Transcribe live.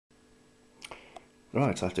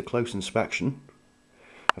Right, after close inspection,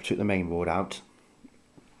 I took the mainboard out.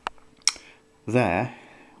 There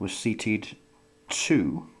was seated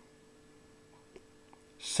two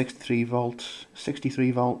 63 volt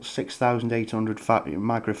 6800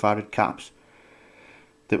 microfarad caps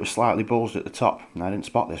that were slightly bulged at the top, and I didn't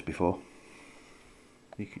spot this before.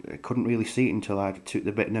 I couldn't really see it until I took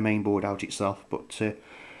the bit in the mainboard out itself, but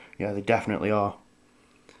yeah, they definitely are.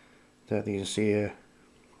 There you can see at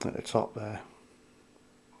the top there.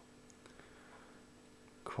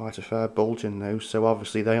 Quite a fair bulge in those, so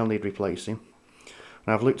obviously they'll need replacing.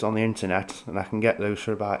 And I've looked on the internet and I can get those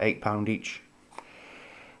for about £8 each.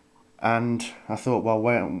 And I thought, well,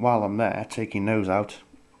 while I'm there taking those out,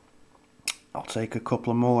 I'll take a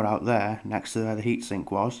couple of more out there next to where the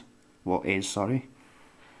heatsink is, sorry.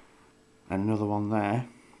 And another one there.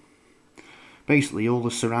 Basically all the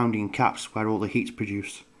surrounding caps where all the heat's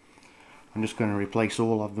produced. I'm just going to replace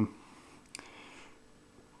all of them.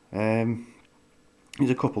 There's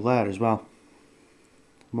a couple there as well.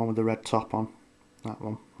 One with the red top on. That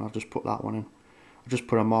one. I'll just put that one in. I'll just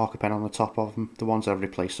put a marker pen on the top of them. The ones I've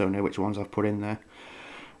replaced, so I know which ones I've put in there.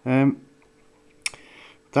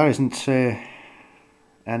 There isn't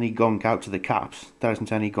any gunk out to the caps. There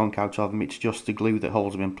isn't any gunk out of them. It's just the glue that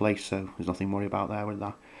holds them in place, so there's nothing to worry about there with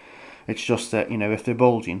that. It's just that, you know, if they're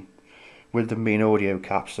bulging, with them being audio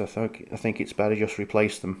caps, I think it's better just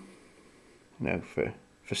replace them. You know, for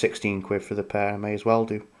 16 quid for the pair, I may as well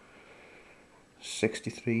do.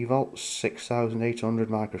 63 volts, 6800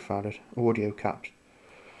 microfarad audio caps.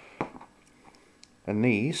 And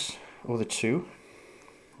these are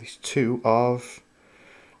these two of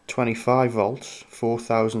 25 volts,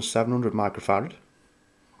 4700 microfarad.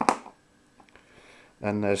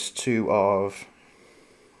 And there's two of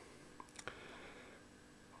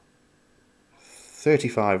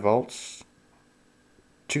 35 volts,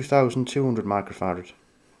 2200 microfarad.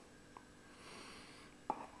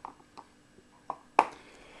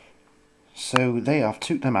 So I've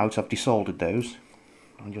took them out, I've desoldered those.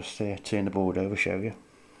 I'll just turn the board over, show you.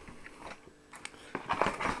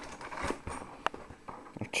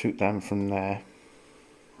 I've took them from there.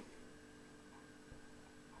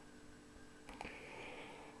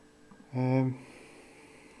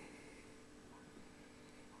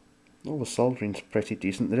 All the soldering's pretty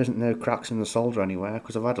decent. There isn't no cracks in the solder anywhere,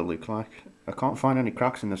 because I've had a look. Like, I can't find any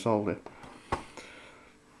cracks in the solder,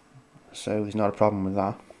 so there's not a problem with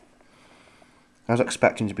that. I was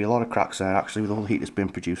expecting to be a lot of cracks there actually with all the heat that's been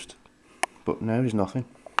produced, but no, there's nothing.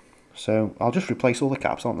 So I'll just replace all the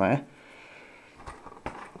caps on there,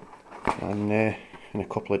 and in a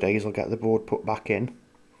couple of days I'll get the board put back in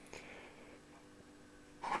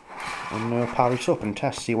and power it up and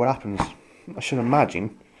test, see what happens. I should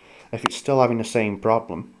imagine if it's still having the same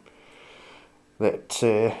problem, that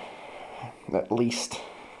at least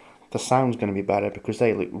the sound's going to be better, because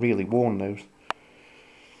they look really worn, those.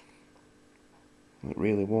 Look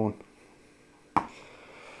really worn.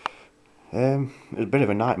 It was a bit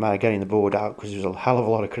of a nightmare getting the board out, because there's a hell of a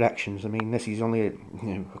lot of corrections. I mean, this is only a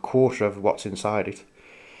quarter of what's inside it,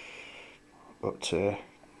 but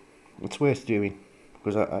it's worth doing,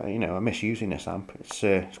 because I miss using this amp.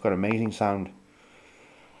 It's got amazing sound.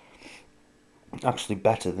 Actually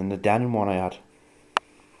better than the Denon one I had.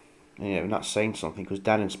 And that's saying something, because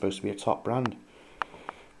Denon's supposed to be a top brand.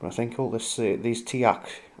 But I think all these TEAC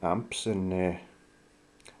amps, and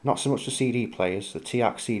not so much the CD players, the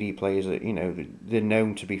TEAC CD players, they're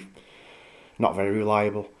known to be not very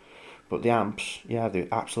reliable. But the amps, yeah, they're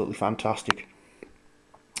absolutely fantastic.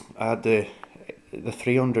 I had the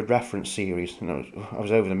 300 reference series, and I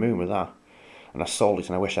was over the moon with that. And I sold it,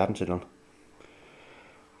 and I wish I hadn't have done.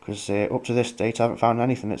 Because up to this date I haven't found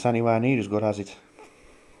anything that's anywhere near as good as it.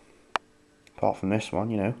 Apart from this one,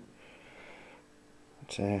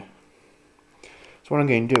 But, so what I'm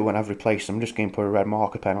going to do when I've replaced them, I'm just going to put a red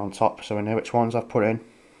marker pen on top so I know which ones I've put in.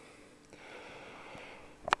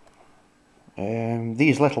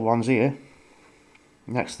 These little ones here,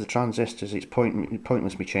 next to the transistors, it's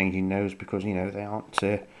pointless me changing those, because they aren't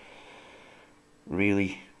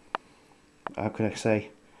really, how can I say,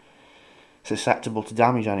 susceptible to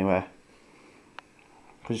damage anywhere,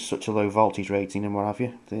 because it's such a low voltage rating and what have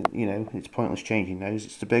you. It's pointless changing those.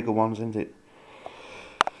 It's the bigger ones, isn't it?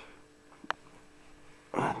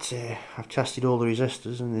 But, I've tested all the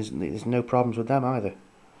resistors, and there's no problems with them either.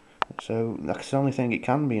 So that's the only thing it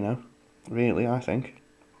can be, really, I think.